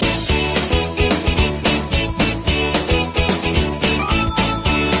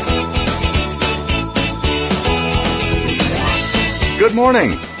Good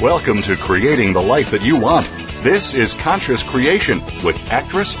morning. Welcome to Creating the Life That You Want. This is Conscious Creation with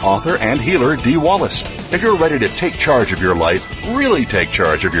actress, author, and healer Dee Wallace. If you're ready to take charge of your life, really take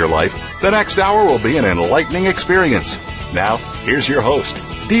charge of your life, the next hour will be an enlightening experience. Now, here's your host,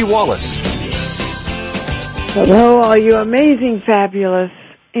 Dee Wallace. Hello, all you amazing, fabulous,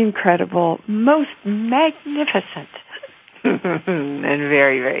 incredible, most magnificent, and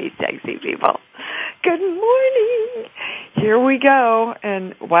very, very sexy people. Good morning. Here we go,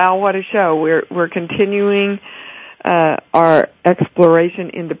 and wow, what a show. We're continuing our exploration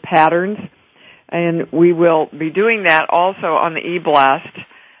into patterns, and we will be doing that also on the e-blast.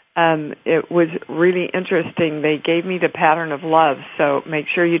 It was really interesting. They gave me the pattern of love, so make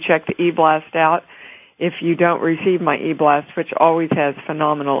sure you check the e-blast out. If you don't receive my e-blast, which always has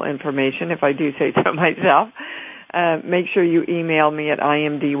phenomenal information, if I do say so myself, make sure you email me at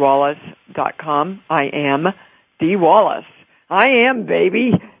imdwallace.com. I am Dee Wallace. I am,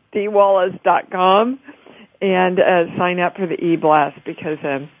 baby, dwallace.com. And sign up for the e-blast because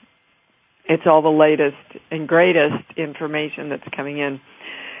it's all the latest and greatest information that's coming in.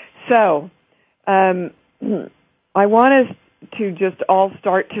 So I want us to just all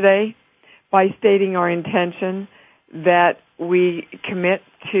start today by stating our intention that we commit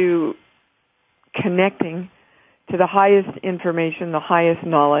to connecting to the highest information, the highest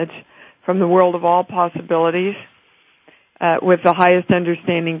knowledge from the world of all possibilities with the highest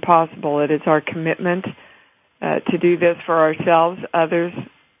understanding possible. It is our commitment to do this for ourselves, others,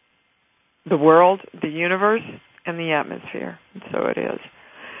 the world, the universe, and the atmosphere. And so it is.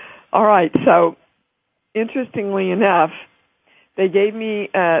 All right, so interestingly enough, they gave me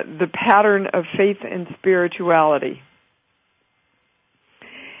the pattern of faith and spirituality.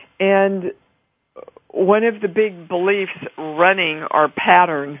 And one of the big beliefs running our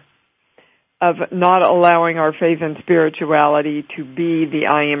pattern of not allowing our faith and spirituality to be the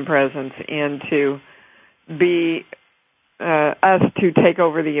I am presence and to be us to take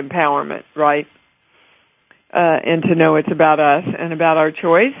over the empowerment, right? And to know it's about us and about our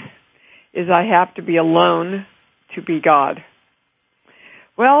choice is I have to be alone to be God.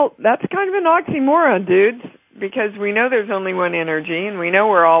 Well, that's kind of an oxymoron, dudes, because we know there's only one energy and we know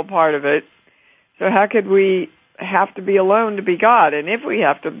we're all part of it. So how could we have to be alone to be God? And if we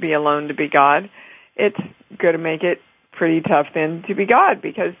have to be alone to be God, it's going to make it pretty tough then to be God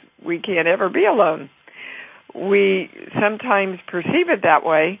because we can't ever be alone. We sometimes perceive it that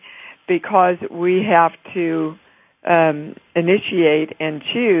way because we have to initiate and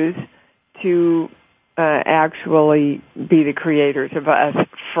choose to actually be the creators of us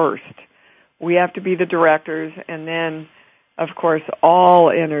first. We have to be the directors, and then, of course,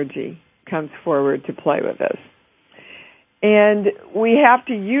 all energy comes forward to play with us. And we have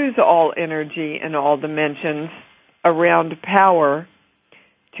to use all energy in all dimensions around power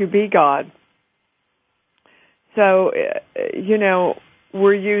to be God. So,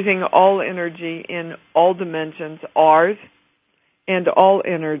 we're using all energy in all dimensions, ours, and all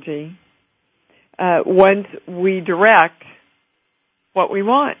energy, once we direct what we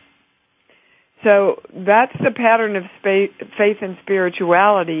want. So that's the pattern of faith and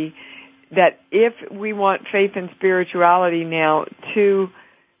spirituality, that if we want faith and spirituality now to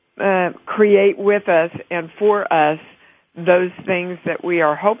create with us and for us those things that we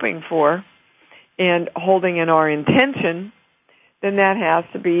are hoping for and holding in our intention, then that has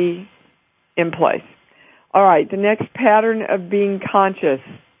to be in place. All right, the next pattern of being conscious.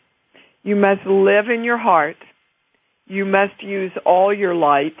 You must live in your heart. You must use all your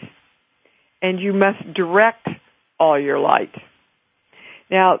light. And you must direct all your light.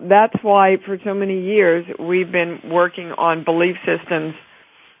 Now, that's why for so many years we've been working on belief systems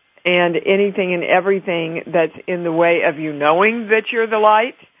and anything and everything that's in the way of you knowing that you're the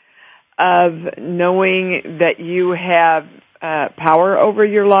light, of knowing that you have power over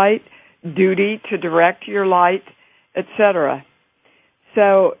your light, duty to direct your light, etc.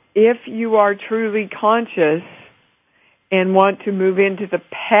 So if you are truly conscious and want to move into the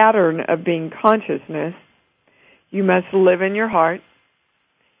pattern of being consciousness, you must live in your heart,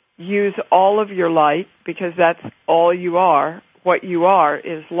 use all of your light, because that's all you are. What you are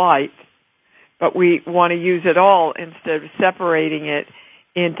is light, but we want to use it all instead of separating it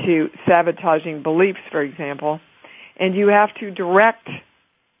into sabotaging beliefs, for example. And you have to direct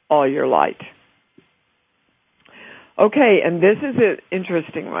all your light. Okay, and this is an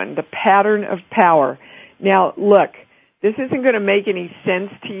interesting one, the pattern of power. Now, look, this isn't going to make any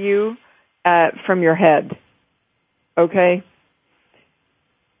sense to you from your head, okay?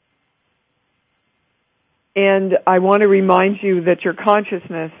 And I want to remind you that your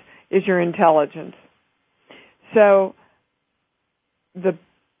consciousness is your intelligence. So the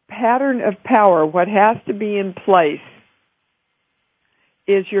pattern of power, what has to be in place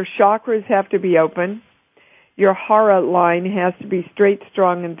is your chakras have to be open. Your hara line has to be straight,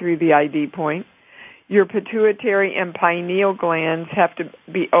 strong, and through the ID point. Your pituitary and pineal glands have to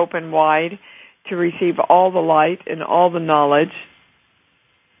be open wide to receive all the light and all the knowledge.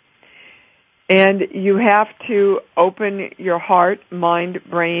 And you have to open your heart, mind,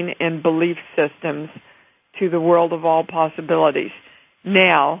 brain, and belief systems to the world of all possibilities.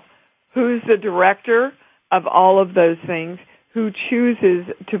 Now, who's the director of all of those things? Who chooses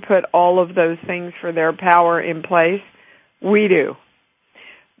to put all of those things for their power in place? We do.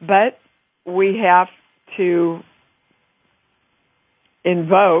 But we have to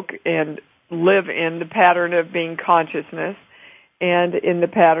invoke and live in the pattern of being consciousness and in the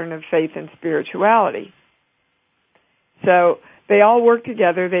pattern of faith and spirituality. So they all work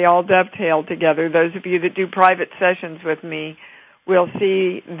together. They all dovetail together. Those of you that do private sessions with me will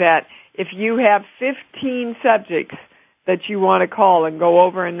see that if you have 15 subjects that you want to call and go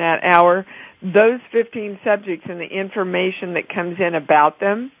over in that hour, those 15 subjects and the information that comes in about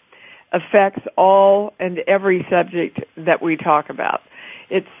them affects all and every subject that we talk about.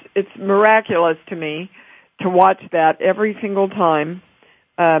 It's miraculous to me to watch that every single time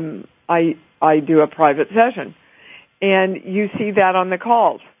I do a private session. And you see that on the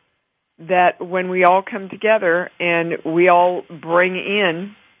calls, that when we all come together and we all bring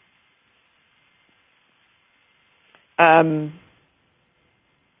in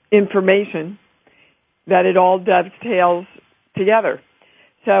information, that it all dovetails together.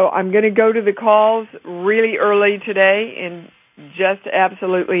 So I'm going to go to the calls really early today in just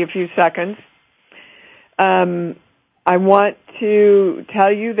absolutely a few seconds. I want to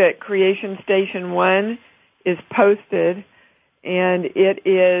tell you that Creation Station 1 is posted, and it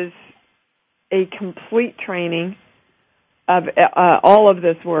is a complete training of all of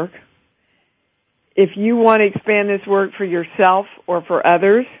this work. If you want to expand this work for yourself or for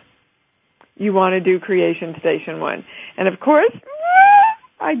others, you want to do Creation Station 1. And of course,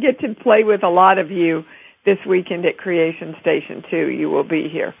 I get to play with a lot of you this weekend at Creation Station 2. You will be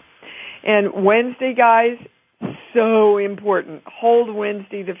here. And Wednesday, guys, so important. Hold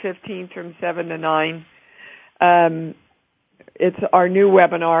Wednesday the 15th from 7 to 9. It's our new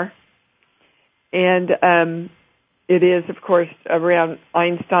webinar. And it is, of course, around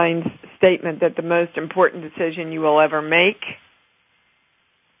Einstein's statement that the most important decision you will ever make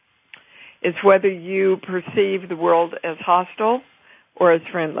is whether you perceive the world as hostile or as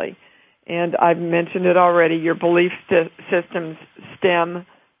friendly. And I've mentioned it already, your belief systems stem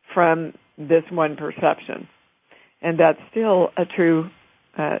from this one perception. And that's still a true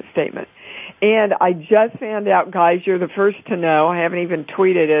statement. And I just found out, guys, you're the first to know, I haven't even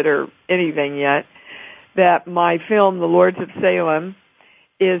tweeted it or anything yet, that my film, The Lords of Salem,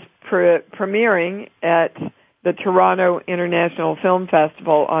 is premiering at the Toronto International Film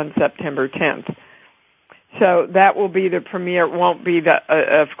Festival on September 10th. So that will be the premiere. It won't be,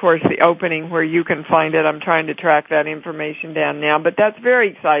 of course, the opening where you can find it. I'm trying to track that information down now, but that's very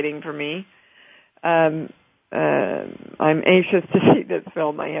exciting for me. I'm anxious to see this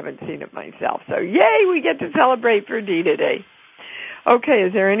film. I haven't seen it myself. So yay, we get to celebrate for Dee today. Okay,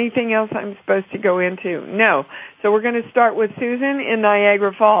 is there anything else I'm supposed to go into? No. So we're going to start with Susan in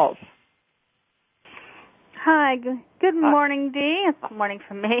Niagara Falls. Hi, good morning, Dee. It's good morning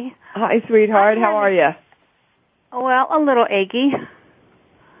from me. Hi, sweetheart. How are you? Well, a little achy.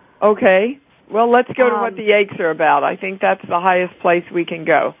 Okay. Well, let's go to what the aches are about. I think that's the highest place we can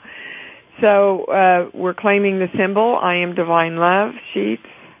go. So we're claiming the symbol, I am divine love, sheets,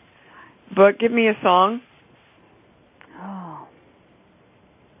 book. Give me a song. Oh.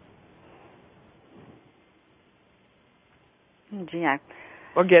 Gee,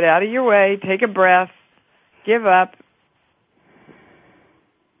 Well, get out of your way. Take a breath. Give up.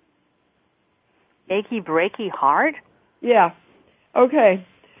 Achy, breaky heart? Yeah. Okay.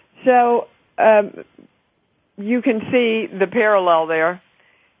 So you can see the parallel there.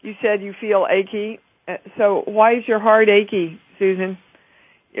 You said you feel achy. So why is your heart achy, Susan?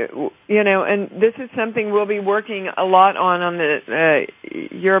 You know, and this is something we'll be working a lot on the,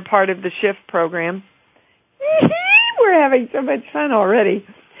 you're a part of the SHIFT program. We're having so much fun already.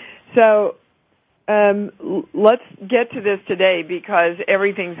 So let's get to this today because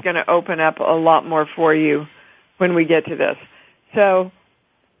everything's going to open up a lot more for you when we get to this. So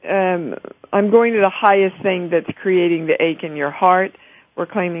I'm going to the highest thing that's creating the ache in your heart. We're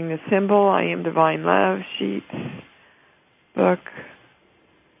claiming the symbol, I am divine love, sheets, book,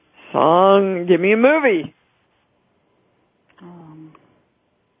 song. Give me a movie.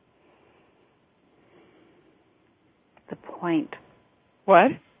 The point.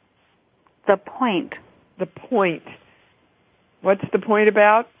 What? The point. The point. What's the point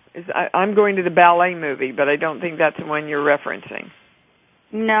about? I'm going to the ballet movie, but I don't think that's the one you're referencing.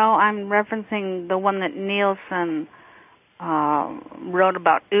 No, I'm referencing the one that Nielsen wrote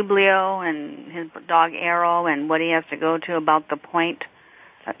about Ublio and his dog Arrow and what he has to go to about the point.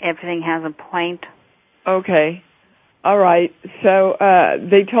 Everything has a point. Okay. All right. So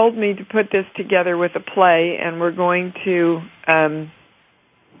they told me to put this together with a play, and we're going to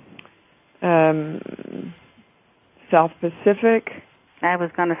South Pacific. I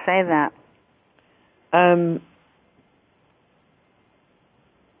was going to say that.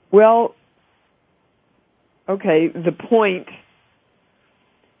 Well, okay, the point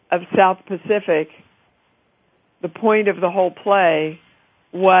of South Pacific, the point of the whole play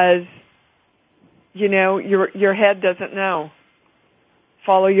was, your head doesn't know.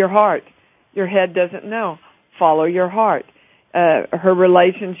 Follow your heart. Your head doesn't know. Follow your heart. Her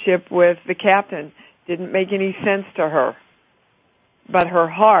relationship with the captain didn't make any sense to her, but her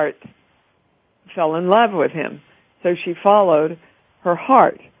heart fell in love with him, so she followed her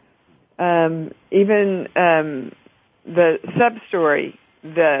heart. Even the sub-story,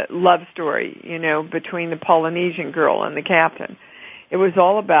 the love story, between the Polynesian girl and the captain, it was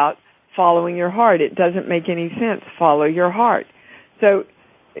all about following your heart. It doesn't make any sense. Follow your heart. So,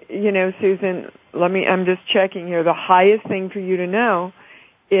 Susan, I'm just checking here. The highest thing for you to know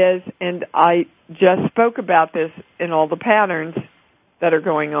is, and I just spoke about this in all the patterns that are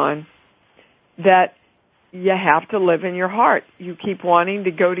going on, that you have to live in your heart. You keep wanting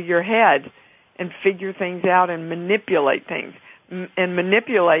to go to your head and figure things out and manipulate things. And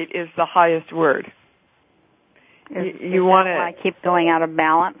manipulate is the highest word. You want to? I keep going out of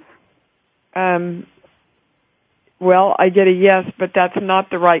balance. Well, I get a yes, but that's not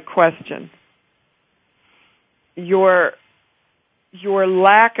the right question. Your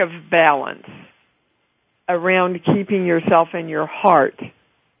lack of balance around keeping yourself in your heart,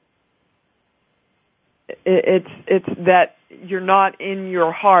 it's that you're not in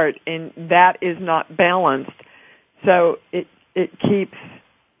your heart, and that is not balanced. So it keeps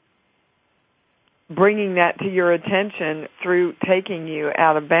bringing that to your attention through taking you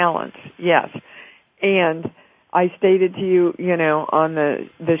out of balance. Yes. And I stated to you, on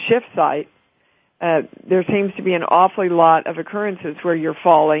the shift site, there seems to be an awfully lot of occurrences where you're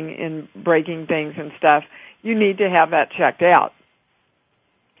falling and breaking things and stuff. You need to have that checked out.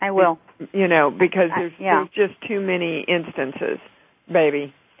 I will. Because there's just too many instances,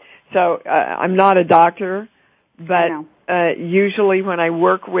 baby. So I'm not a doctor, but usually when I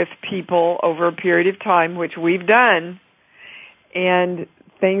work with people over a period of time, which we've done, and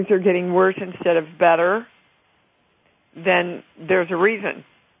things are getting worse instead of better, then there's a reason.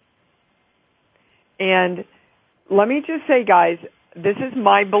 And let me just say, guys, this is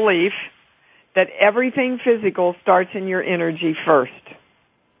my belief that everything physical starts in your energy first.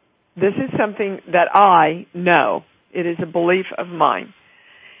 This is something that I know. It is a belief of mine.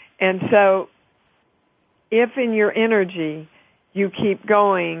 And so if in your energy you keep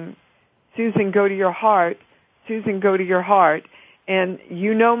going, Susan, go to your heart, Susan, go to your heart, and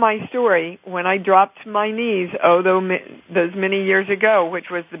you know my story when I dropped to my knees, those many years ago, which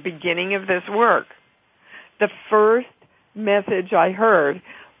was the beginning of this work. The first message I heard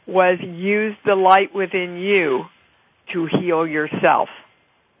was use the light within you to heal yourself.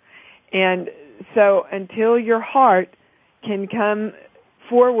 And so until your heart can come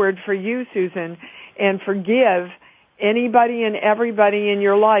forward for you, Susan, and forgive anybody and everybody in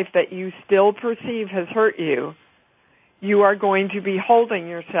your life that you still perceive has hurt you, you are going to be holding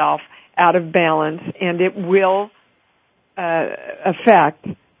yourself out of balance, and it will affect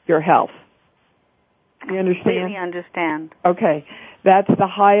your health. You understand? I completely understand. Okay. That's the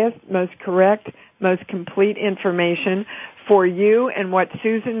highest, most correct, most complete information for you, and what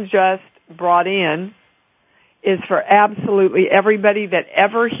Susan just brought in is for absolutely everybody that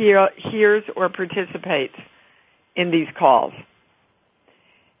ever hears or participates in these calls.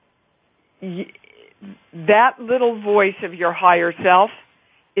 That little voice of your higher self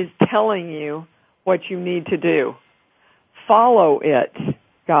is telling you what you need to do. Follow it,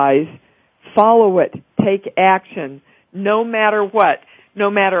 guys. Follow it. Take action. No matter what.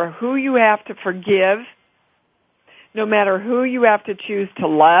 No matter who you have to forgive. No matter who you have to choose to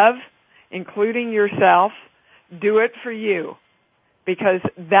love, including yourself. Do it for you. Because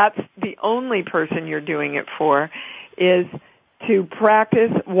that's the only person you're doing it for, is to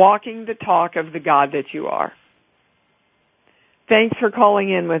practice walking the talk of the God that you are. Thanks for calling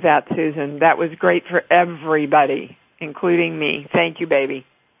in with that, Susan. That was great for everybody, including me. Thank you, baby.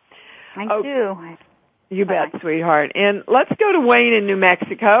 Thank you. You bet, sweetheart. And let's go to Wayne in New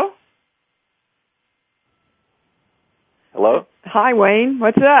Mexico. Hello? Hi, Wayne.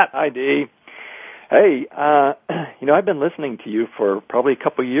 What's up? Hi, Dee. Hey, I've been listening to you for probably a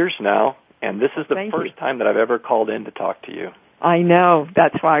couple of years now, and this is the first time that I've ever called in to talk to you. I know.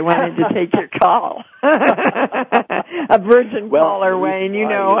 That's why I wanted to take your call. A virgin caller, Wayne. You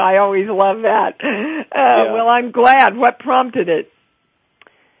know, I always love that. Well, I'm glad. What prompted it?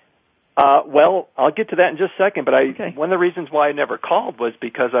 Well, I'll get to that in just a second, but one of the reasons why I never called was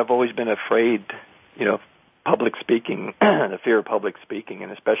because I've always been afraid, public speaking, the fear of public speaking,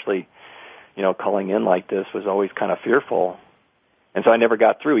 and especially, calling in like this was always kind of fearful. And so I never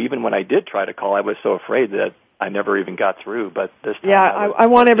got through. Even when I did try to call, I was so afraid that I never even got through. But this time I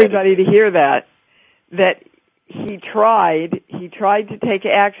want everybody to hear that he tried to take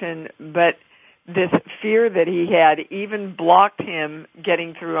action, but this fear that he had even blocked him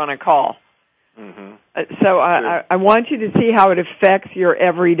getting through on a call. Mm-hmm. So I want you to see how it affects your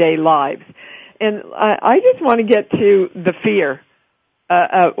everyday lives. And I just want to get to the fear.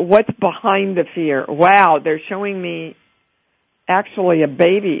 What's behind the fear? Wow, they're showing me actually a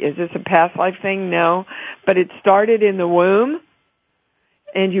baby. Is this a past life thing? No. But it started in the womb,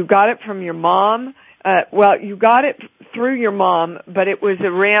 and you got it from your mom. You got it through your mom, but it was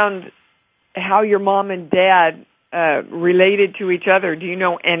around how your mom and dad related to each other. Do you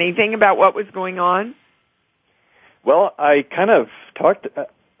know anything about what was going on? Well, I kind of talked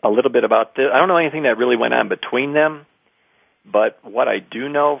a little bit about this. I don't know anything that really went on between them, but what I do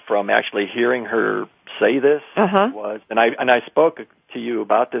know from actually hearing her say this was, and I spoke to you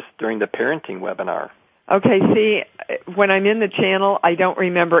about this during the parenting webinar. Okay, see, when I'm in the channel, I don't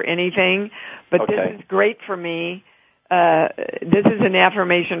remember anything, but this is great for me. This is an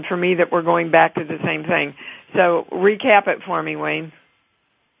affirmation for me that we're going back to the same thing. So recap it for me, Wayne.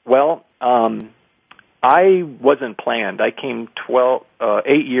 Well, I wasn't planned. I came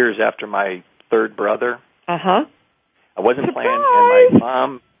 8 years after my third brother. Uh-huh. I wasn't planned, and my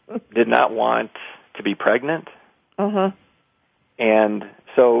mom did not want to be pregnant. Uh-huh. And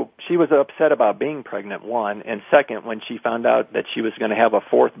so she was upset about being pregnant, one. And second, when she found out that she was going to have a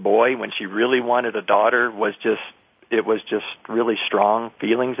fourth boy, when she really wanted a daughter, it was just really strong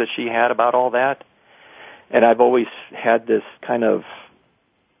feelings that she had about all that. And I've always had this kind of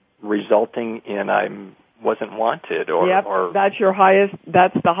resulting in I wasn't wanted or that's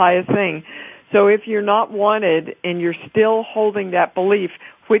the highest thing. So if you're not wanted and you're still holding that belief,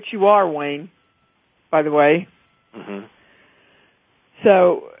 which you are, Wayne, by the way. Mm-hmm.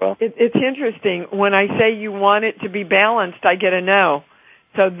 So it's interesting. When I say you want it to be balanced, I get a no.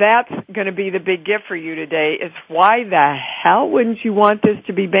 So that's going to be the big gift for you today is why the hell wouldn't you want this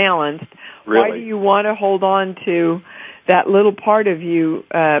to be balanced? Really? Why do you want to hold on to that little part of you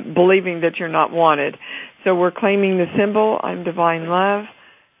believing that you're not wanted? So we're claiming the symbol, I'm divine love.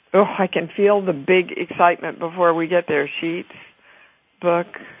 Oh, I can feel the big excitement before we get there. Sheets, book,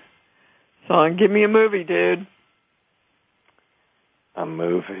 song. Give me a movie, dude. A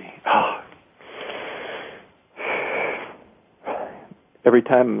movie. Oh. Every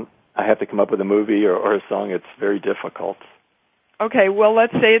time I have to come up with a movie or a song, it's very difficult. Okay, well,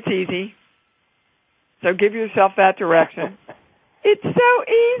 let's say it's easy. So give yourself that direction. It's so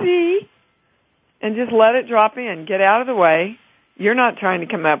easy. And just let it drop in. Get out of the way. You're not trying to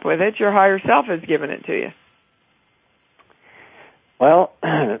come up with it. Your higher self has given it to you. Well,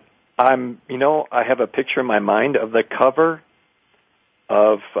 I have a picture in my mind of the cover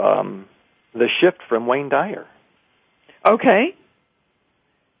of The Shift from Wayne Dyer. Okay.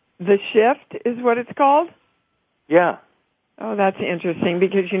 The Shift is what it's called? Yeah. Oh, that's interesting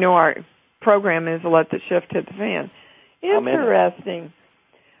because, our program is Let the Shift Hit the Fan. Interesting.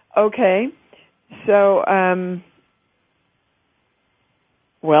 Okay. So,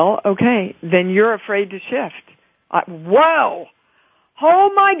 okay. Then you're afraid to shift. Whoa! Oh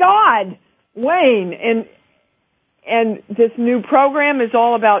my God! Wayne, and this new program is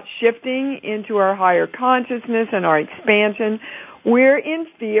all about shifting into our higher consciousness and our expansion. We're in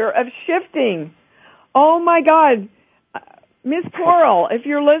fear of shifting. Oh my God. Miss Coral, if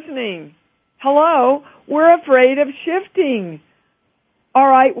you're listening, hello, we're afraid of shifting. All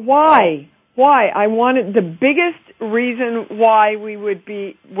right, why? Why? I wanted the biggest reason why we would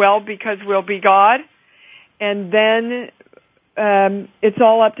be, because we'll be God, and then it's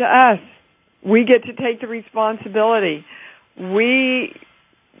all up to us. We get to take the responsibility. We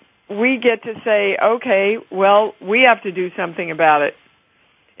get to say, okay, we have to do something about it.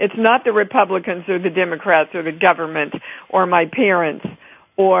 It's not the Republicans or the Democrats or the government or my parents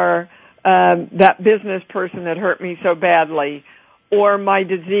or that business person that hurt me so badly or my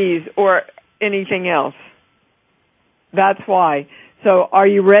disease or anything else. That's why. So are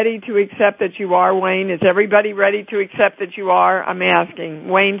you ready to accept that you are, Wayne? Is everybody ready to accept that you are? I'm asking.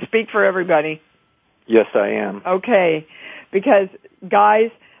 Wayne, speak for everybody. Yes, I am. Okay. Because,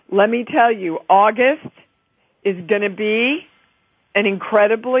 guys, let me tell you, August is going to be an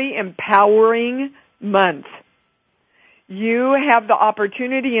incredibly empowering month. You have the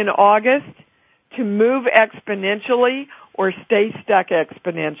opportunity in August to move exponentially or stay stuck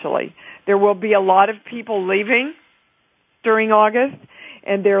exponentially. There will be a lot of people leaving during August,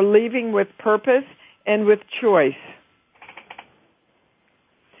 and they're leaving with purpose and with choice.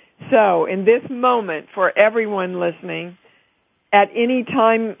 So, in this moment, for everyone listening, at any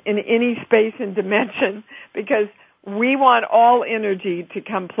time, in any space and dimension, because we want all energy to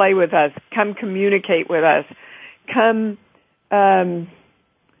come play with us, come communicate with us, come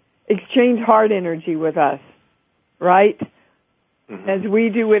exchange heart energy with us, right? Mm-hmm. As we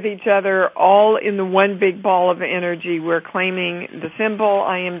do with each other, all in the one big ball of energy. We're claiming the symbol,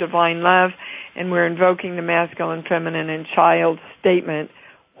 I am divine love, and we're invoking the masculine, feminine, and child statement,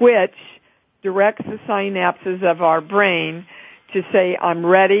 which directs the synapses of our brain to say, I'm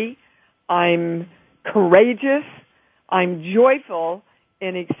ready, I'm courageous, I'm joyful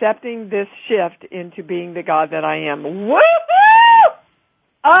in accepting this shift into being the God that I am. Woo-hoo!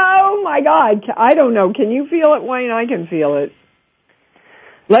 Oh my God, I don't know. Can you feel it, Wayne? I can feel it.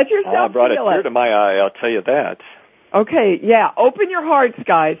 Let yourself feel it. I brought a tear to my eye, I'll tell you that. Okay, yeah. Open your hearts,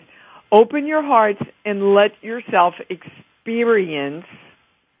 guys. Open your hearts and let yourself experience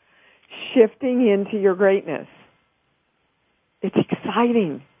shifting into your greatness. It's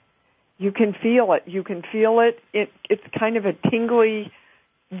exciting. You can feel it. You can feel it. It's kind of a tingly,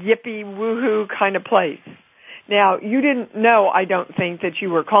 yippee, woohoo kind of place. Now, you didn't know, I don't think, that you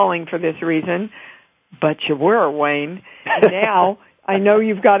were calling for this reason, but you were, Wayne. Now, I know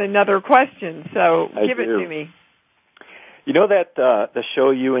you've got another question, so give it to me. You know that the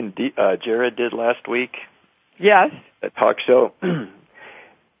show you and Jared did last week? Yes. That talk show?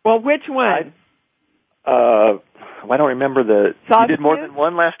 Well, which one? I don't remember you did more than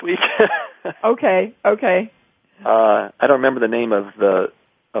one last week? Okay. I don't remember the name of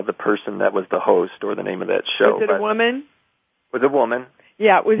the person that was the host or the name of that show. Was it a woman? Was it a woman?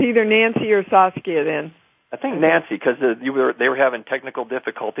 Yeah, it was either Nancy or Saskia then. I think Nancy, because they were having technical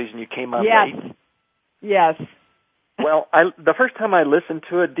difficulties and you came on late. Yes. Well, the first time I listened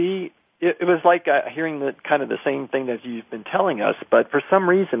to it, Dee, it was like hearing the kind of the same thing that you've been telling us, but for some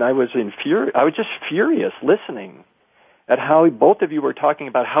reason I was just furious listening at how both of you were talking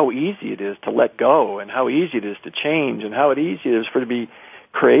about how easy it is to let go and how easy it is to change and how easy it is to be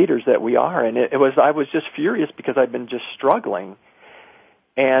creators that we are. And I was just furious because I've been just struggling.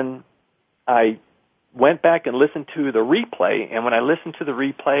 And I went back and listened to the replay, and when I listened to the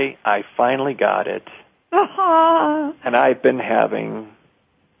replay, I finally got it. Uh-huh. And I've been having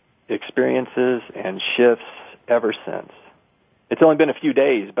experiences and shifts ever since. It's only been a few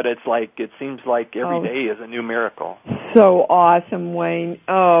days, but it seems like every day is a new miracle. So awesome, Wayne.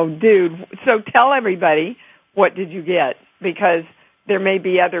 Oh, dude. So tell everybody, what did you get? Because there may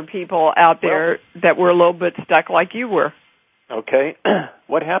be other people out there that were a little bit stuck like you were. Okay.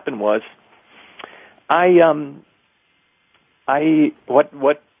 What happened was,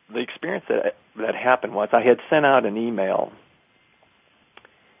 what the experience that happened was, I had sent out an email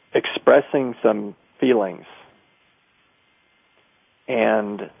expressing some feelings.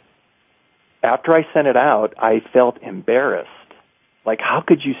 And after I sent it out, I felt embarrassed. Like, how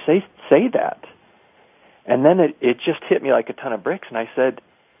could you say that? And then it just hit me like a ton of bricks, and I said,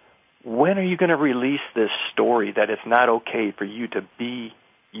 when are you going to release this story that it's not okay for you to be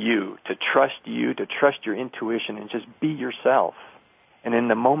you, to trust your intuition, and just be yourself? And in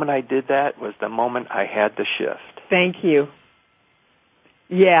the moment I did that was the moment I had the shift. Thank you.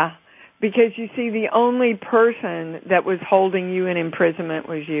 Yeah, because you see, the only person that was holding you in imprisonment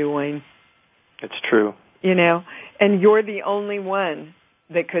was you, Wayne. It's true. You know, and you're the only one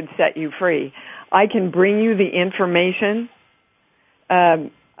that could set you free. I can bring you the information.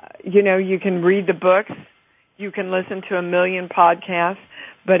 You can read the books. You can listen to 1 million podcasts.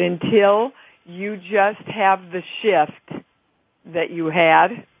 But until you just have the shift that you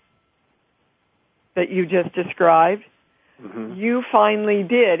had, that you just described, mm-hmm. You finally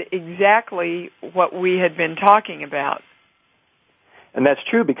did exactly what we had been talking about. And that's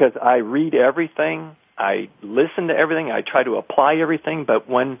true, because I read everything, I listen to everything, I try to apply everything, but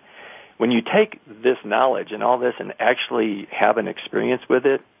when you take this knowledge and all this and actually have an experience with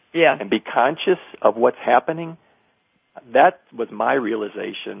it, yeah, and be conscious of what's happening, that was my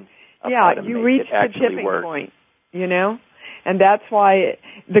realization of how to you make reached it actually the tipping work. point, you know? And that's why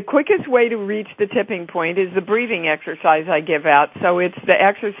the quickest way to reach the tipping point is the breathing exercise I give out. So it's the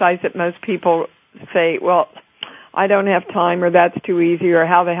exercise that most people say, well, I don't have time, or that's too easy, or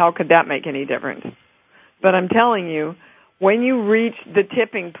how the hell could that make any difference? But I'm telling you, when you reach the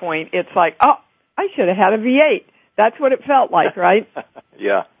tipping point, it's like, oh, I should have had a V8. That's what it felt like, right?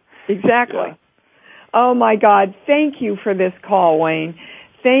 Yeah. Exactly. Yeah. Oh, my God. Thank you for this call, Wayne.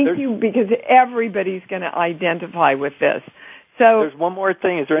 Thank you, because everybody's going to identify with this. So there's one more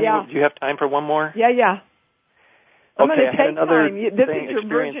thing. Is there any? Do you have time for one more? Yeah. I'm going to take time. This is your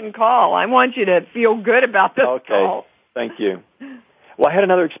virgin call. I want you to feel good about this call. Thank you. Well, I had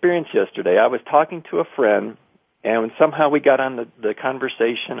another experience yesterday. I was talking to a friend, and somehow we got on the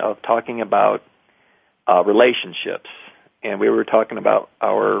conversation of talking about relationships, and we were talking about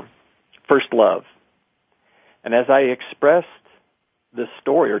our first love. And as I expressed this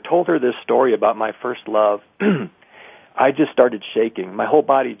story, or told her this story about my first love, I just started shaking. My whole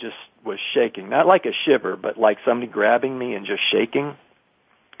body just was shaking. Not like a shiver, but like somebody grabbing me and just shaking.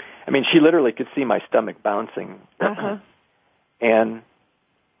 I mean, she literally could see my stomach bouncing. Uh-huh. And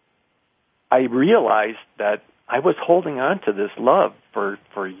I realized that I was holding on to this love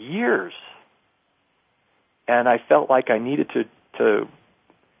for years. And I felt like I needed to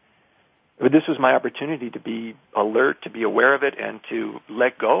this was my opportunity to be alert, to be aware of it, and to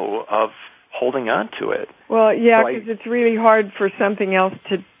let go of holding on to it. Well, yeah, because it's really hard for something else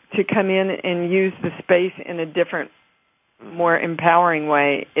to come in and use the space in a different, more empowering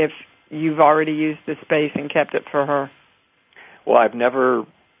way if you've already used the space and kept it for her. Well, I've never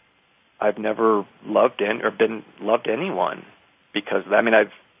loved or been loved anyone, because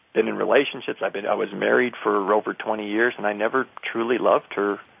I've been in relationships. I was married for over 20 years, and I never truly loved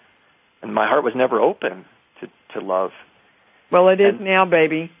her, and my heart was never open to love. Well, it is now,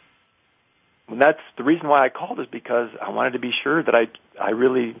 baby. And that's the reason why I called, is because I wanted to be sure that I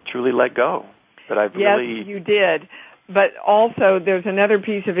really truly let go. That I've really. Yes, you did. But also, there's another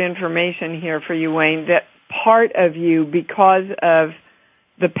piece of information here for you, Wayne, that part of you, because of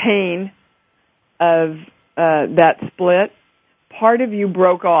the pain of that split, part of you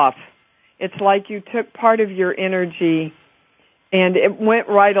broke off. It's like you took part of your energy, and it went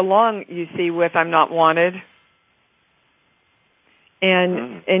right along, you see, with I'm not wanted.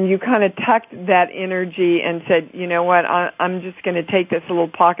 And you kind of tucked that energy and said, you know what, I'm just going to take this little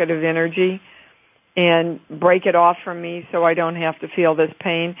pocket of energy and break it off from me so I don't have to feel this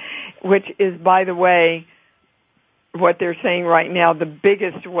pain, which is, by the way, what they're saying right now, the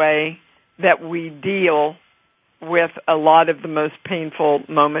biggest way that we deal with a lot of the most painful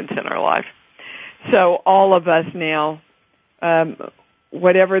moments in our life. So all of us now,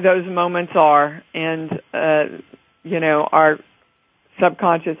 whatever those moments are, and, our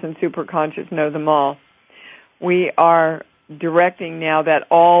subconscious and superconscious know them all. We are directing now that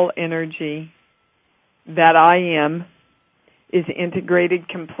all energy that I am is integrated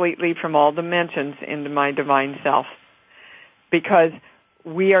completely from all dimensions into my divine self. Because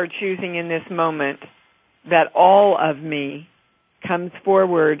we are choosing in this moment that all of me comes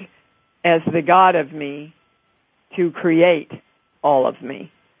forward as the God of me to create all of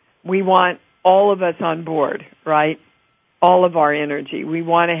me. We want all of us on board, right? All of our energy. We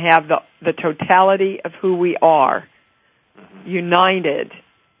want to have the totality of who we are united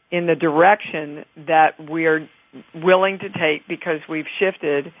in the direction that we're willing to take, because we've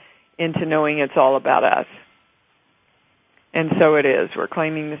shifted into knowing it's all about us. And so it is. We're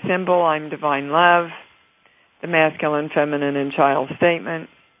claiming the symbol, I'm divine love, the masculine, feminine, and child statement.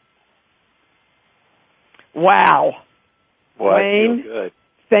 Wow. Well, Wayne, I feel good.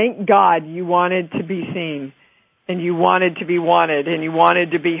 Thank God you wanted to be seen, and you wanted to be wanted, and you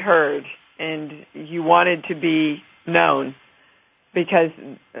wanted to be heard, and you wanted to be known, because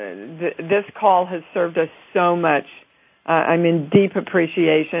this call has served us so much. I'm in deep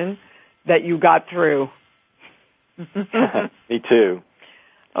appreciation that you got through. Me too.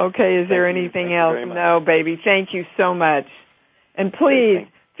 Okay, is there anything else? No, baby. Thank you so much. And please,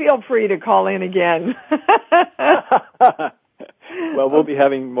 feel free to call in again. Well, we'll be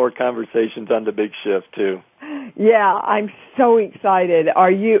having more conversations on the big shift too. Yeah, I'm so excited.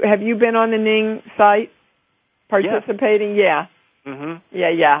 Have you been on the Ning site participating? Yeah. Mm-hmm.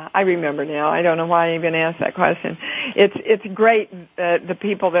 Yeah, I remember now. I don't know why I even asked that question. It's great, the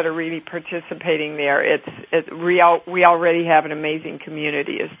people that are really participating there. We already have an amazing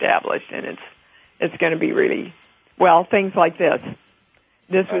community established, and it's going to be really, things like this.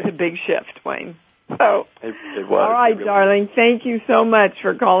 This was a big shift, Wayne. So, it was. All right, really, darling. Thank you so much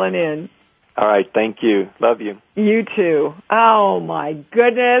for calling in. All right, thank you. Love you. You too. Oh my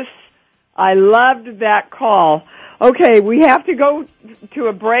goodness. I loved that call. Okay, we have to go to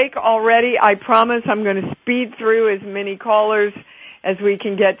a break already. I promise I'm going to speed through as many callers as we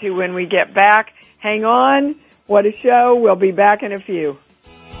can get to when we get back. Hang on. What a show. We'll be back in a few.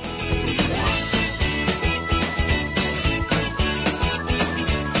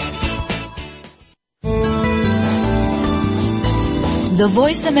 The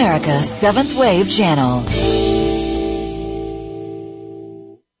Voice America 7th Wave Channel.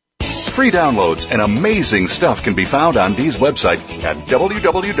 Free downloads and amazing stuff can be found on Dee's website at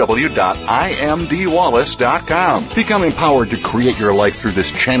www.imdwallace.com. Become empowered to create your life through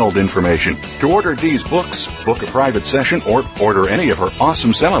this channeled information. To order Dee's books, book a private session, or order any of her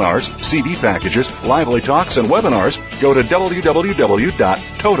awesome seminars, CD packages, lively talks, and webinars, go to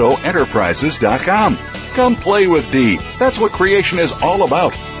www.totoenterprises.com. Come play with Dee. That's what creation is all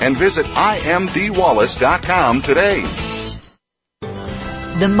about. And visit imdwallace.com today.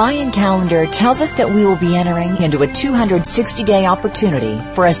 The Mayan calendar tells us that we will be entering into a 260-day opportunity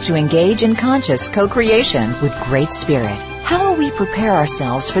for us to engage in conscious co-creation with Great Spirit. How will we prepare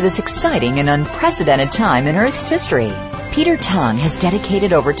ourselves for this exciting and unprecedented time in Earth's history? Peter Tung has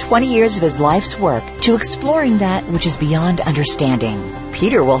dedicated over 20 years of his life's work to exploring that which is beyond understanding.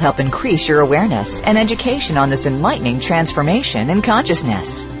 Peter will help increase your awareness and education on this enlightening transformation in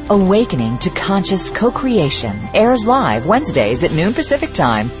consciousness. Awakening to Conscious Co-Creation airs live Wednesdays at noon Pacific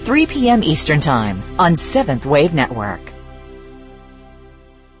Time, 3 p.m. Eastern Time on 7th Wave Network.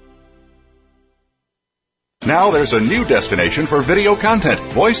 Now there's a new destination for video content,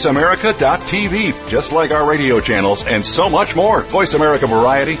 VoiceAmerica.tv. Just like our radio channels and so much more. Voice America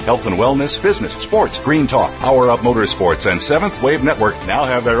Variety, Health and Wellness, Business, Sports, Green Talk, Power Up Motorsports, and 7th Wave Network now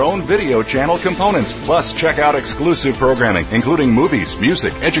have their own video channel components. Plus, check out exclusive programming, including movies,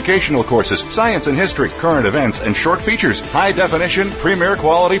 music, educational courses, science and history, current events, and short features. High-definition, premier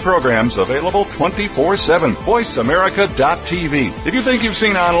quality programs available 24/7. VoiceAmerica.tv. If you think you've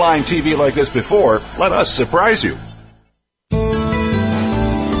seen online TV like this before, let us surprise you.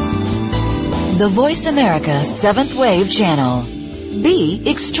 The Voice America 7th Wave Channel. Be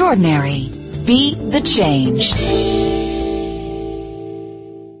extraordinary. Be the change.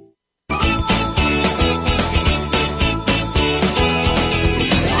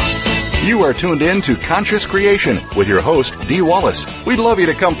 You are tuned in to Conscious Creation with your host, Dee Wallace. We'd love you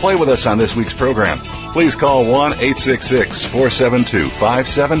to come play with us on this week's program. Please call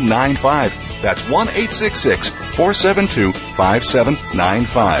 1-866-472-5795. That's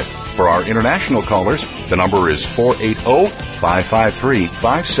 1-866-472-5795. For our international callers, the number is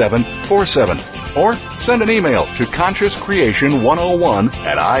 480-553-5747. Or send an email to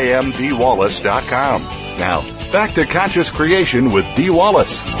consciouscreation101@imdwallace.com. Now, back to Conscious Creation with Dee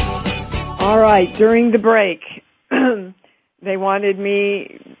Wallace. All right, during the break, they wanted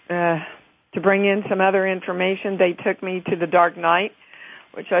me to bring in some other information. They took me to the Dark Knight,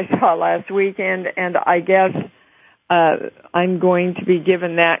 which I saw last weekend, and I guess I'm going to be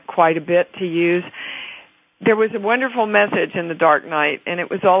given that quite a bit to use. There was a wonderful message in the Dark Knight, and it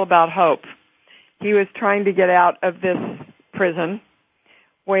was all about hope. He was trying to get out of this prison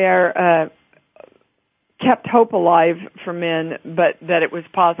where kept hope alive for men, but that it was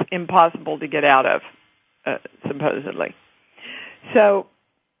impossible to get out of, supposedly. So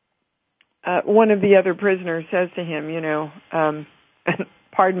one of the other prisoners says to him,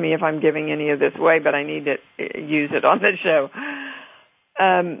 pardon me if I'm giving any of this away, but I need to use it on the show.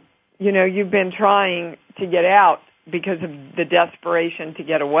 You've been trying to get out because of the desperation to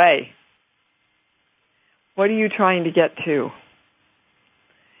get away. What are you trying to get to?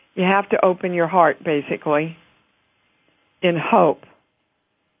 You have to open your heart, basically, in hope,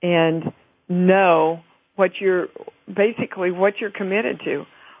 and know what you're committed to.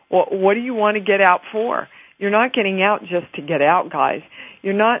 What do you want to get out for? You're not getting out just to get out, guys.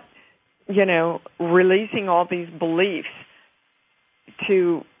 You're not, releasing all these beliefs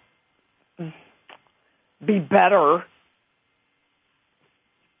to be better.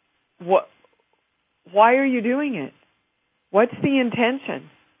 Why are you doing it? What's the intention?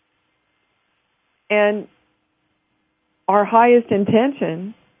 And our highest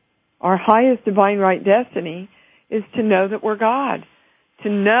intention, our highest divine right destiny, is to know that we're God, to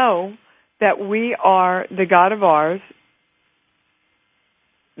know that we are the God of ours,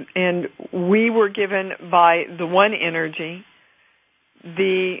 and we were given by the one energy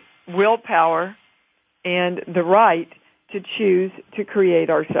the willpower and the right to choose to create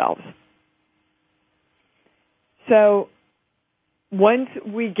ourselves. So once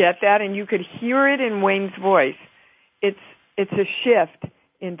we get that, and you could hear it in Wayne's voice, it's a shift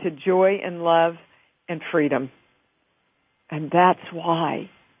into joy and love and freedom. And that's why.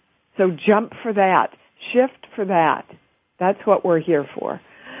 So jump for that. shift for that. That's what we're here for.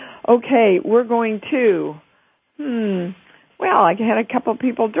 Okay, we're going to, well, I had a couple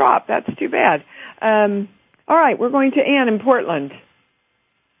people drop. That's too bad. All right, we're going to Ann in Portland.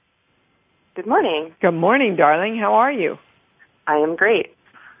 Good morning. Good morning, darling. How are you? I am great.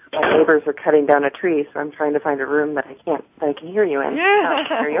 My neighbors are cutting down a tree, so I'm trying to find a room that I can hear you in. Yeah,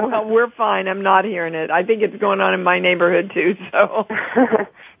 well, we're fine. I'm not hearing it. I think it's going on in my neighborhood too. So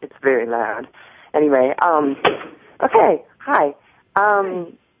it's very loud. Anyway, okay. Hi.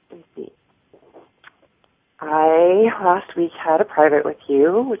 Let's see. I last week had a private with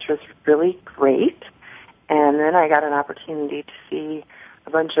you, which was really great, and then I got an opportunity to see a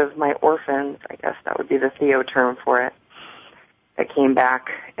bunch of my orphans. I guess that would be the Theo term for it. That came back,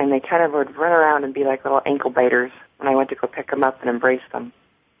 and they kind of would run around and be like little ankle biters when I went to go pick them up and embrace them.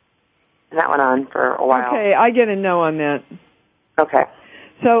 And that went on for a while. Okay, I get a no on that. Okay.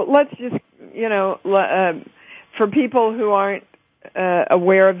 So let's just, for people who aren't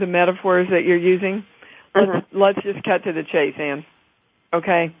aware of the metaphors that you're using, let's just cut to the chase, Ann.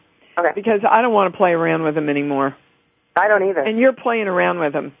 Okay? Okay. Because I don't want to play around with them anymore. I don't either. And you're playing around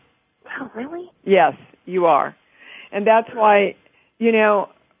with them. Oh, really? Yes, you are. And that's why,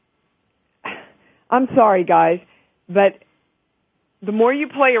 I'm sorry, guys, but the more you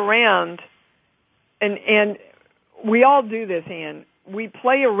play around, and we all do this, Ann, we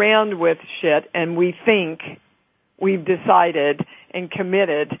play around with shit and we think we've decided and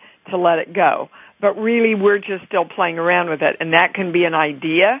committed to let it go. But really, we're just still playing around with it. And that can be an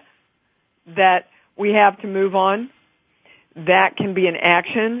idea that we have to move on. That can be an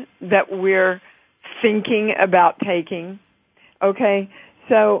action that we're thinking about taking. Okay?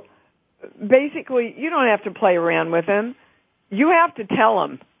 So basically, you don't have to play around with them. You have to tell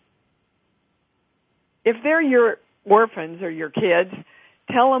them. If they're your orphans or your kids,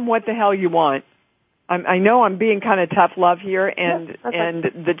 tell them what the hell you want. I know I'm being kind of tough love here, and and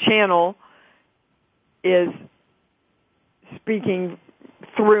the channel is speaking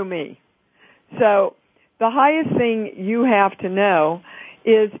through me. So the highest thing you have to know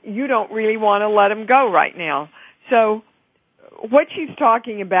is you don't really want to let them go right now. So what she's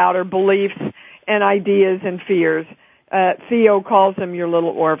talking about are beliefs and ideas and fears. Theo calls them your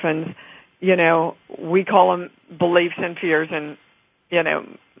little orphans. We call them beliefs and fears and,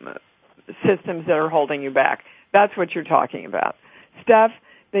 systems that are holding you back. That's what you're talking about. Stuff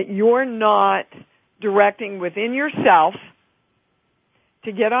that you're not directing within yourself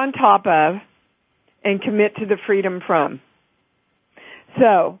to get on top of and commit to the freedom from.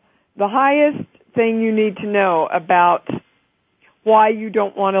 So, the highest thing you need to know about why you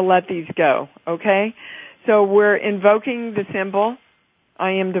don't want to let these go, okay? So we're invoking the symbol,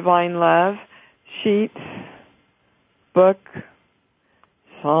 I am divine love, sheets, book,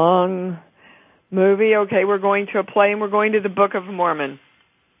 song, movie. Okay, we're going to a play, and we're going to the Book of Mormon.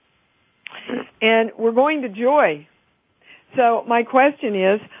 And we're going to joy. So my question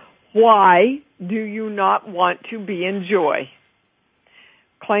is, why do you not want to be in joy?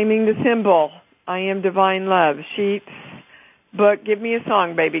 Claiming the symbol, I am divine love, sheets, book, give me a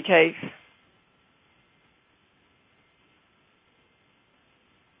song, baby case.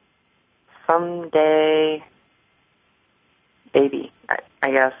 Someday, baby,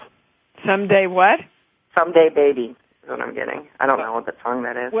 I guess. Someday what? Someday, baby is what I'm getting. I don't know what the song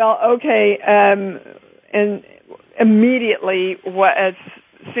that is. Well, okay, and immediately, as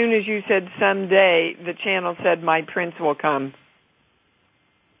soon as you said someday, the channel said, my prince will come.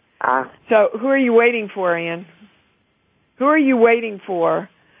 So who are you waiting for, Ian? Who are you waiting for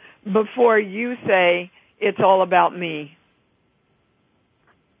before you say, it's all about me?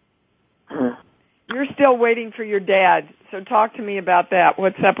 You're still waiting for your dad, so talk to me about that.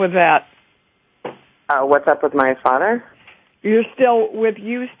 What's up with that? What's up with my father? You still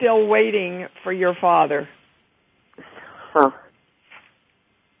waiting for your father. Huh.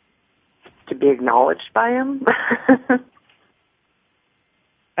 To be acknowledged by him?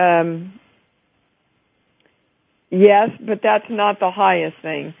 Yes, but that's not the highest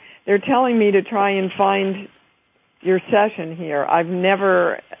thing. They're telling me to try and find your session here. I've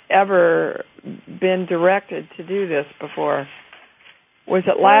never, ever been directed to do this before. Was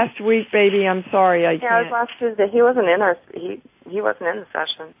it last week, baby? I'm sorry, I can't. Yeah, it was last Tuesday. He wasn't in he wasn't in the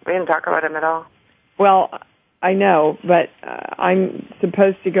session. We didn't talk about him at all. Well, I know, but I'm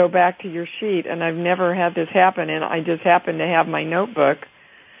supposed to go back to your sheet, and I've never had this happen, and I just happen to have my notebook.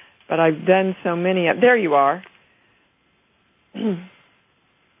 But I've done so many. There you are. Thank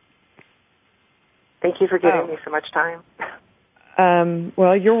you for giving me so much time.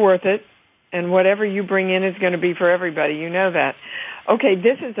 Well, you're worth it, and whatever you bring in is going to be for everybody. You know that. Okay,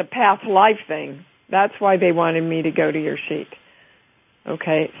 this is a past life thing. That's why they wanted me to go to your sheet.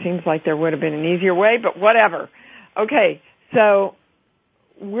 Okay, it seems like there would have been an easier way, but whatever. Okay, so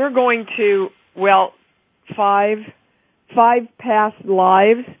we're going to, five past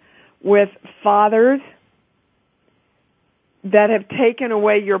lives with fathers that have taken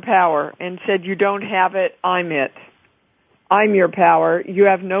away your power and said, you don't have it, I'm it. I'm your power. You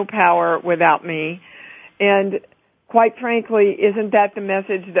have no power without me. And quite frankly, isn't that the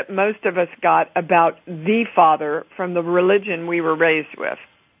message that most of us got about the Father from the religion we were raised with?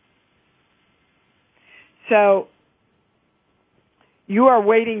 So, you are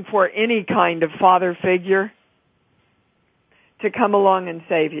waiting for any kind of father figure to come along and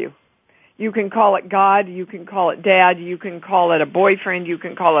save you. You can call it God, you can call it dad, you can call it a boyfriend, you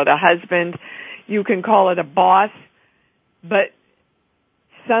can call it a husband, you can call it a boss, but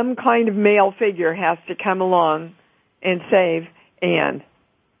some kind of male figure has to come along and save Anne.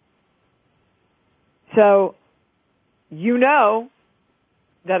 So, you know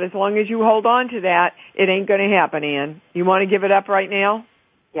that as long as you hold on to that, it ain't going to happen, Anne. You want to give it up right now?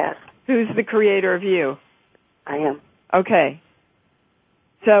 Yes. Who's the creator of you? I am. Okay.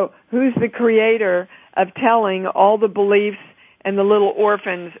 So, who's the creator of telling all the beliefs and the little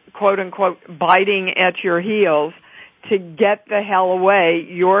orphans, quote unquote, biting at your heels to get the hell away?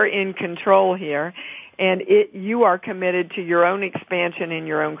 You're in control here, and you are committed to your own expansion in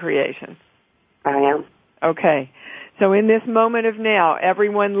your own creation. I am. Okay. So in this moment of now,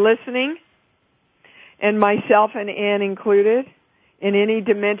 everyone listening, and myself and Anne included, in any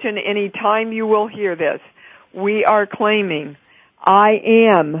dimension, any time you will hear this, we are claiming, I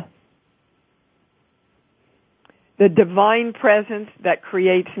am the divine presence that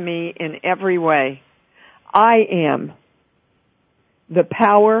creates me in every way. I am the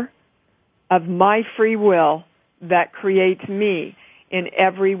power of my free will that creates me in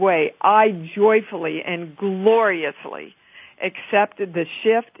every way. I joyfully and gloriously accepted the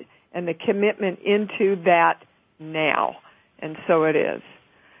shift and the commitment into that now. And so it is.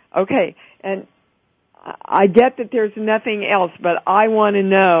 Okay, and I get that there's nothing else, but I want to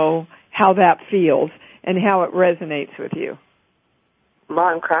know how that feels and how it resonates with you. Well,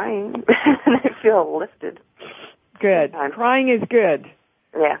 I'm crying, and I feel lifted. Good. Crying is good.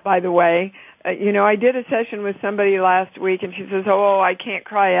 Yeah. By the way, I did a session with somebody last week, and she says, I can't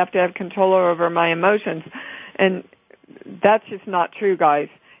cry. I have to have control over my emotions. And that's just not true, guys.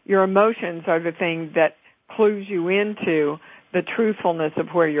 Your emotions are the thing that clues you into the truthfulness of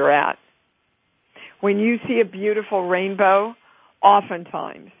where you're at. When you see a beautiful rainbow,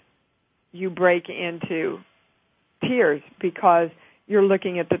 oftentimes you break into tears because you're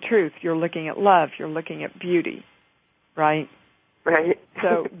looking at the truth. You're looking at love. You're looking at beauty, right? Right.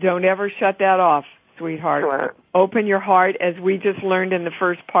 So don't ever shut that off, sweetheart. Sure. Open your heart, as we just learned in the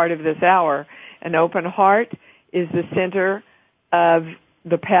first part of this hour. An open heart is the center of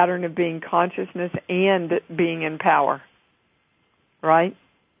the pattern of being consciousness and being in power. Right?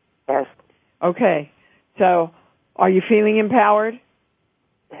 Yes. Okay. So, are you feeling empowered?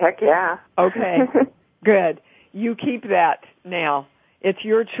 Heck yeah. Okay. Good. You keep that now. It's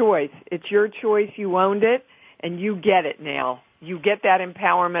your choice. It's your choice. You owned it, and you get it now. You get that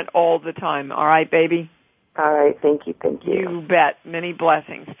empowerment all the time. All right, baby? All right. Thank you. Thank you. You bet. Many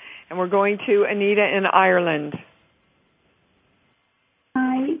blessings. And we're going to Anita in Ireland.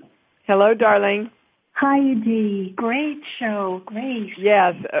 Hi. Hello, darling. Hi, Dee. Great show. Great.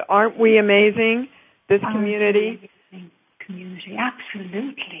 Yes. Aren't we amazing? This community? Community.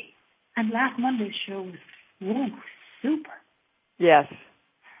 Absolutely. And last Monday's show was super. Yes.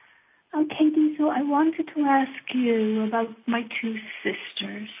 Okay, Dee, so I wanted to ask you about my two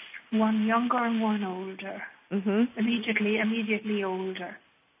sisters, one younger and one older. Mm-hmm. Immediately older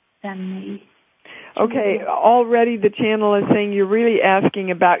than me. Okay, already the channel is saying you're really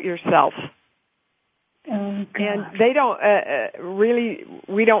asking about yourself. Oh, God. And they don't,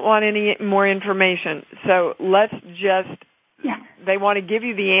 we don't want any more information. So let's just, they want to give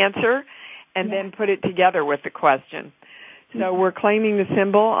you the answer and then put it together with the question. So we're claiming the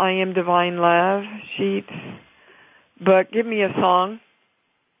symbol, I am divine love, sheets, book. Give me a song.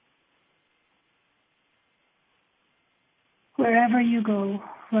 Wherever you go,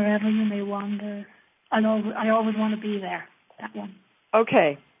 wherever you may wander, I always want to be there, that one.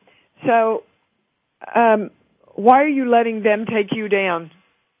 Okay. So, why are you letting them take you down?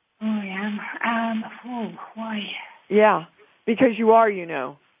 Oh, I am. Why? Yeah, because you are, you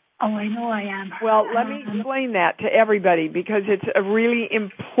know. Oh, I know I am. Well, let me explain that to everybody because it's a really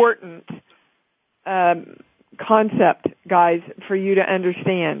important concept, guys, for you to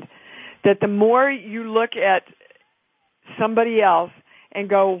understand. That the more you look at somebody else and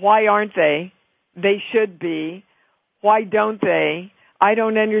go, why aren't they? they should be. Why don't they? I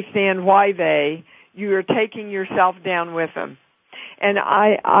don't understand why they. You're taking yourself down with them. And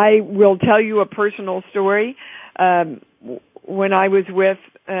I will tell you a personal story. When I was with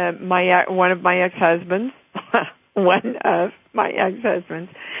one of my ex-husbands,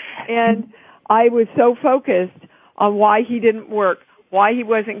 and I was so focused on why he didn't work, why he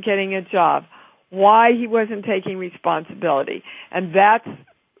wasn't getting a job, why he wasn't taking responsibility. And that's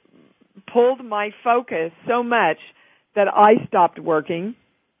pulled my focus so much that I stopped working,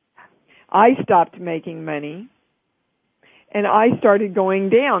 I stopped making money, and I started going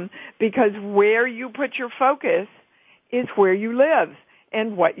down, because where you put your focus is where you live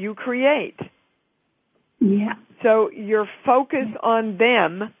and what you create. Yeah. So your focus on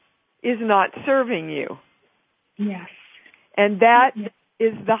them is not serving you. Yes. And that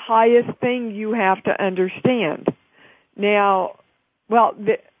is the highest thing you have to understand. Now, well,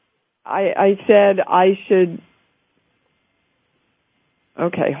 I said I should...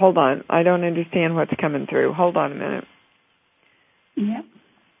 Okay, hold on. I don't understand what's coming through. Hold on a minute. Yep.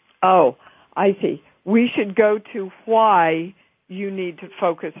 Oh, I see. We should go to why you need to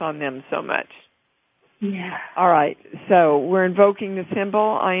focus on them so much. Yeah. All right. So we're invoking the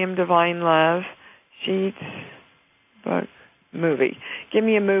symbol, I am divine love, sheets, book, movie. Give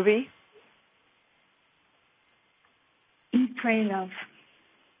me a movie. Eat, Pray, Love.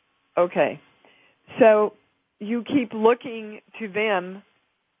 Okay. So you keep looking to them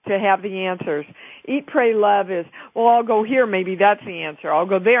to have the answers. Eat, Pray, Love is, well, I'll go here, maybe that's the answer. I'll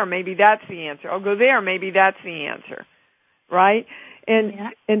go there, maybe that's the answer. I'll go there, maybe that's the answer. Right? And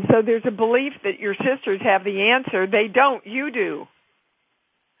so there's a belief that your sisters have the answer. They don't. You do.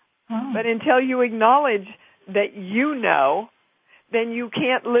 Oh. But until you acknowledge that you know, then you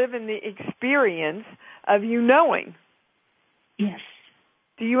can't live in the experience of you knowing. Yes.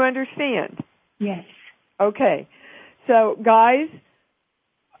 Do you understand? Yes. Okay. So, guys,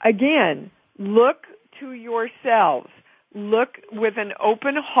 again, look to yourselves. Look with an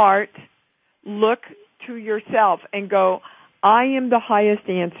open heart. Look to yourself and go, I am the highest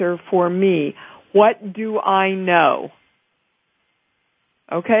answer for me. What do I know?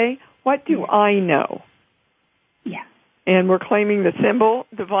 Okay? What do I know? Yeah. And we're claiming the symbol,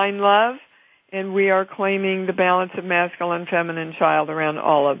 divine love, and we are claiming the balance of masculine, feminine, child around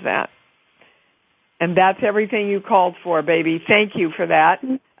all of that. And that's everything you called for, baby. Thank you for that.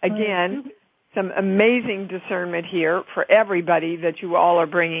 Again, some amazing discernment here for everybody that you all are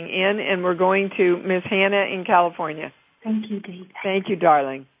bringing in, and we're going to Miss Hannah in California. Thank you, Dee. Thank you,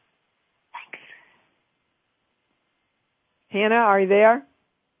 darling. Thanks. Hannah, are you there?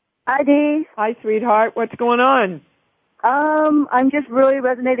 Hi, Dee. Hi, sweetheart. What's going on? I'm just really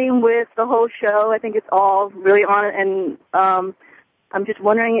resonating with the whole show. I think it's all really on it, and I'm just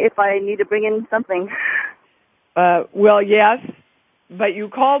wondering if I need to bring in something. Well, yes, but you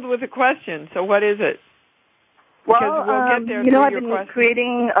called with a question, so what is it? Well, we'll get there I've been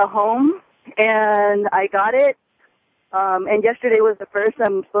creating a home, and I got it, and yesterday was the first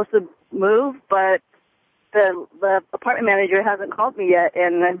I'm supposed to move, but the apartment manager hasn't called me yet,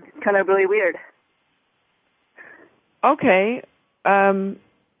 and it's kind of really weird. Okay.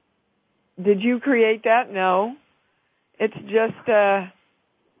 Did you create that? No. It's just,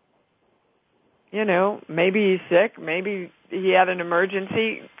 maybe he's sick. Maybe he had an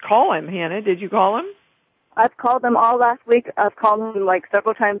emergency. Call him, Hannah. Did you call him? I've called them all last week. I've called him like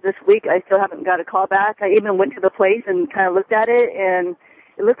several times this week. I still haven't got a call back. I even went to the place and kind of looked at it, and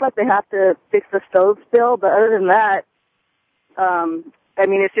it looks like they have to fix the stove still. But other than that,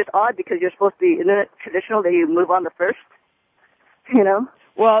 it's just odd because you're supposed to be, isn't it traditional that you move on the first,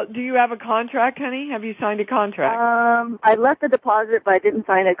 Well, do you have a contract, honey? Have you signed a contract? I left the deposit, but I didn't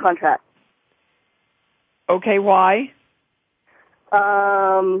sign a contract. Okay, why?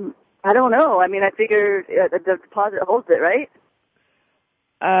 I don't know. I figure the deposit holds it, right?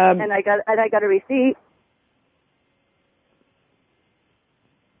 And I got a receipt.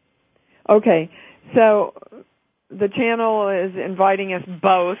 Okay, so the channel is inviting us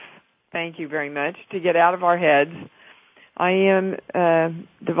both, thank you very much, to get out of our heads. I am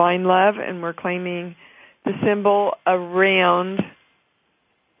divine love, and we're claiming the symbol around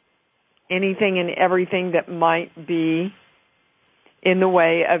anything and everything that might be in the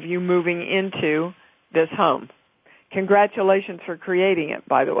way of you moving into this home. Congratulations for creating it,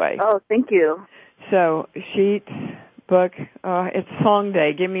 by the way. Oh, thank you. So, sheets, book, it's song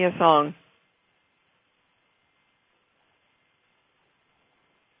day. Give me a song.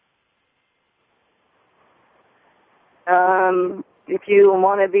 If you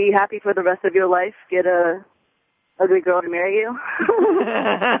want to be happy for the rest of your life, get a ugly girl to marry you.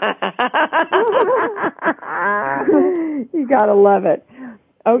 gotta love it.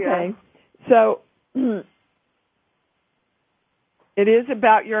 Okay, so it is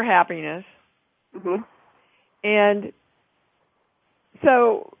about your happiness. Mm-hmm. And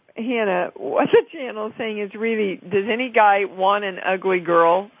so, Hannah, what the channel is saying is really, does any guy want an ugly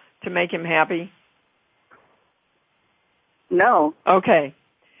girl to make him happy? No. Okay.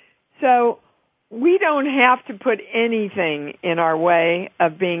 So we don't have to put anything in our way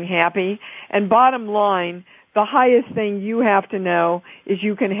of being happy. And bottom line, the highest thing you have to know is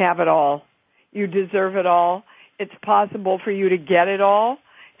you can have it all. You deserve it all. It's possible for you to get it all,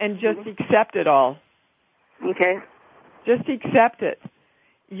 and just accept it all. Okay. Just accept it.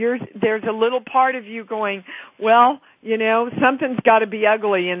 There's a little part of you going, well, something's got to be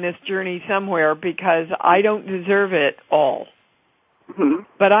ugly in this journey somewhere because I don't deserve it all. Mm-hmm.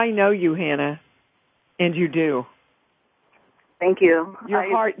 But I know you, Hannah, and you do. Thank you. Your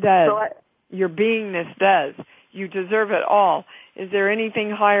heart does. Your beingness does. You deserve it all. Is there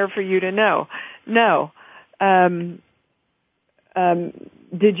anything higher for you to know? No. Did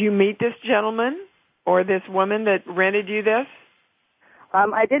you meet this gentleman or this woman that rented you this?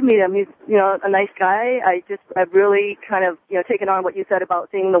 I did meet him. He's, a nice guy. I've really kind of, taken on what you said about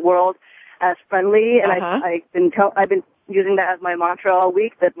seeing the world as friendly, and I've been using that as my mantra all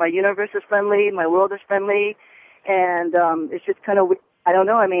week, that my universe is friendly, my world is friendly, and it's just kind of, I don't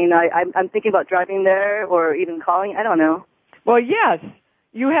know. I mean, I'm thinking about driving there or even calling. I don't know. Well, yes,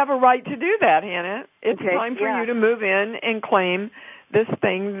 you have a right to do that, Hannah. It's time for you to move in and claim this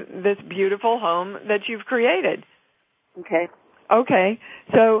beautiful home that you've created. Okay. Okay,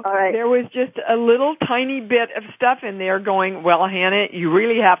 so there was just a little tiny bit of stuff in there going, well, Hannah, you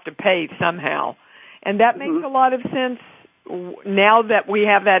really have to pay somehow. And that makes a lot of sense now that we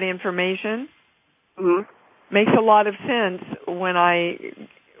have that information. Mm-hmm. Makes a lot of sense when I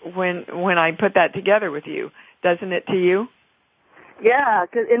put that together with you. Doesn't it to you? Yeah,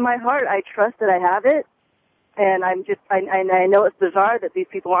 because in my heart I trust that I have it. And I know it's bizarre that these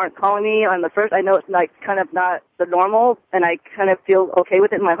people aren't calling me on the first. I know it's like kind of not the normal, and I kind of feel okay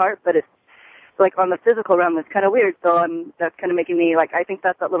with it in my heart, but it's like on the physical realm, it's kind of weird. So that's kind of making me like, I think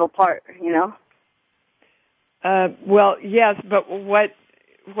that's that little part, Well, yes, but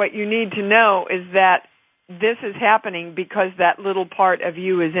what you need to know is that this is happening because that little part of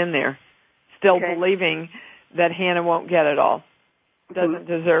you is in there, still believing that Hannah won't get it all, doesn't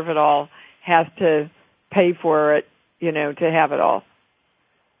deserve it all, has to pay for it, to have it all.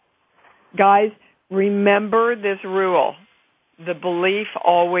 Guys, remember this rule. The belief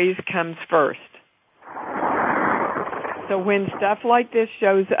always comes first. So when stuff like this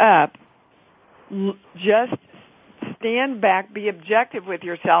shows up, just stand back, be objective with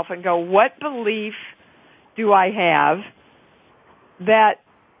yourself and go, what belief do I have that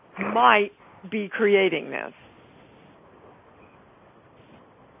might be creating this?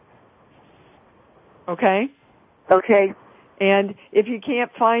 Okay? Okay. And if you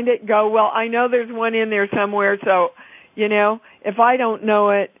can't find it, go, well, I know there's one in there somewhere, so, if I don't know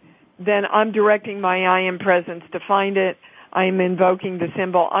it, then I'm directing my I am presence to find it. I'm invoking the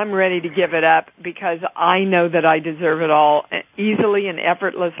symbol. I'm ready to give it up because I know that I deserve it all easily and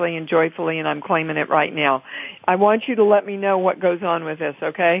effortlessly and joyfully, and I'm claiming it right now. I want you to let me know what goes on with this,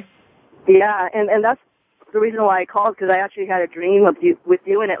 okay? Yeah, and that's the reason why I called, because I actually had a dream with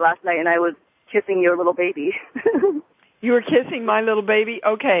you in it last night, and I was kissing your little baby. You were kissing my little baby?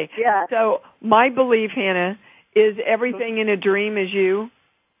 Okay. Yeah. So my belief, Hannah, is everything in a dream is you.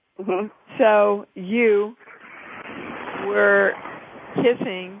 Mm-hmm. So you were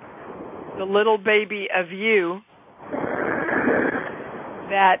kissing the little baby of you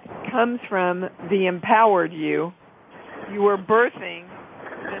that comes from the empowered you. You were birthing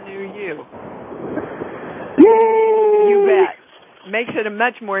the new you. Yay! You bet. Makes it a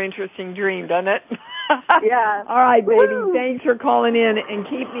much more interesting dream, doesn't it? Yeah. All right, baby. Woo! Thanks for calling in, and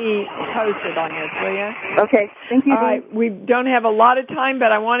keep me posted on this, will you? Okay. Thank you. All right. We don't have a lot of time,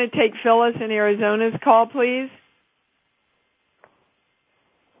 but I want to take Phyllis in Arizona's call, please.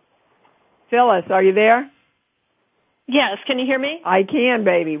 Phyllis, are you there? Yes. Can you hear me? I can,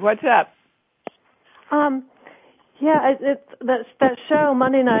 baby. What's up? Yeah, that show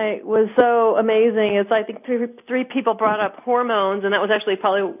Monday night was so amazing. It's I think three people brought up hormones, and that was actually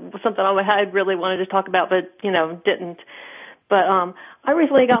probably something I had really wanted to talk about, but didn't. But I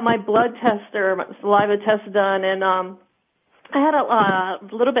recently got my blood test or my saliva test done, and I had a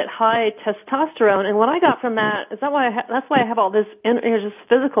little bit high testosterone. And what I got from that is that's why I have all this just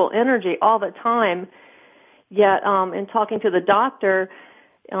physical energy all the time. Yet in talking to the doctor,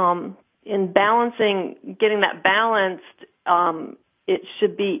 in balancing, getting that balanced, it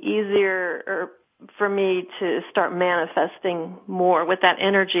should be easier or for me to start manifesting more with that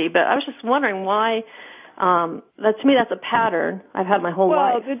energy. But I was just wondering why, that to me that's a pattern I've had my whole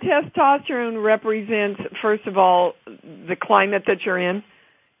life. Well, the testosterone represents, first of all, the climate that you're in.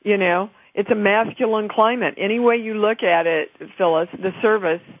 You know, it's a masculine climate. Any way you look at it, Phyllis, the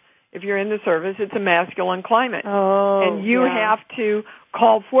service, if you're in the service, it's a masculine climate. Oh, and you have to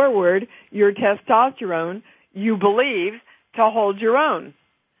call forward your testosterone, you believe, to hold your own.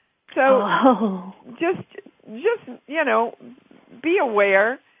 So just you know, be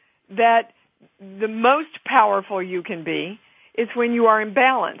aware that the most powerful you can be is when you are in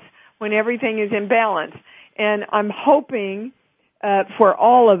balance, when everything is in balance. And I'm hoping for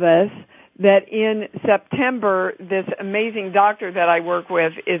all of us that in September, this amazing doctor that I work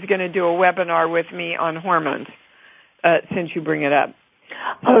with is going to do a webinar with me on hormones, since you bring it up.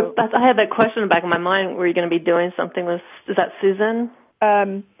 So, I had that question in the back of my mind. Were you going to be doing something with, is that Susan?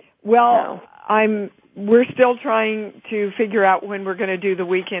 Well, no. We're still trying to figure out when we're going to do the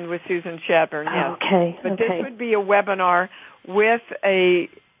weekend with Susan Shepard. Yes. Okay. But this would be a webinar with a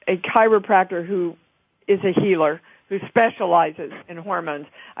chiropractor who is a healer, who specializes in hormones.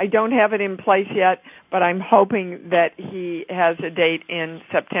 I don't have it in place yet, but I'm hoping that he has a date in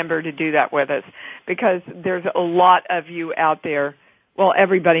September to do that with us, because there's a lot of you out there. Well,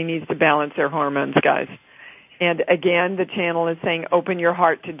 everybody needs to balance their hormones, guys. And again, the channel is saying open your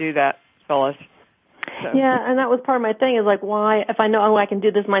heart to do that, Phyllis. So. Yeah, and that was part of my thing is like, why, if I know I can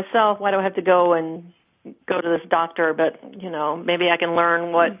do this myself, why do I have to go to this doctor? But, you know, maybe I can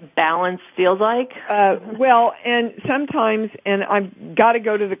learn what balance feels like. Well, and sometimes, and I've got to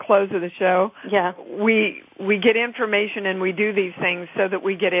go to the close of the show. Yeah. We get information and we do these things so that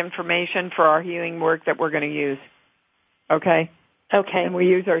we get information for our healing work that we're going to use. Okay? Okay. And we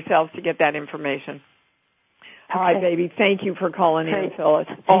use ourselves to get that information. All right, baby. Thank you for calling in, Phyllis.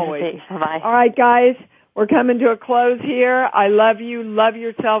 Always. Bye-bye. All right, guys. We're coming to a close here. I love you. Love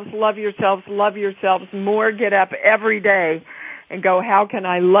yourselves. Love yourselves. Love yourselves more. Get up every day and go, how can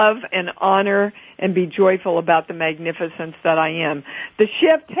I love and honor and be joyful about the magnificence that I am? The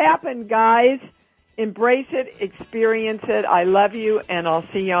shift happened, guys. Embrace it. Experience it. I love you, and I'll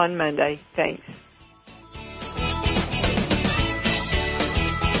see you on Monday. Thanks.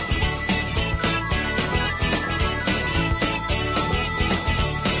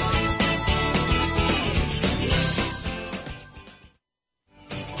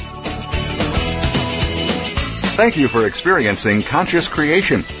 Thank you for experiencing Conscious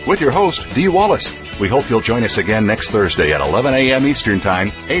Creation with your host, Dee Wallace. We hope you'll join us again next Thursday at 11 a.m. Eastern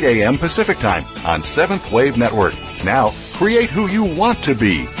Time, 8 a.m. Pacific Time on Seventh Wave Network. Now, create who you want to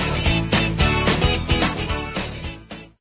be.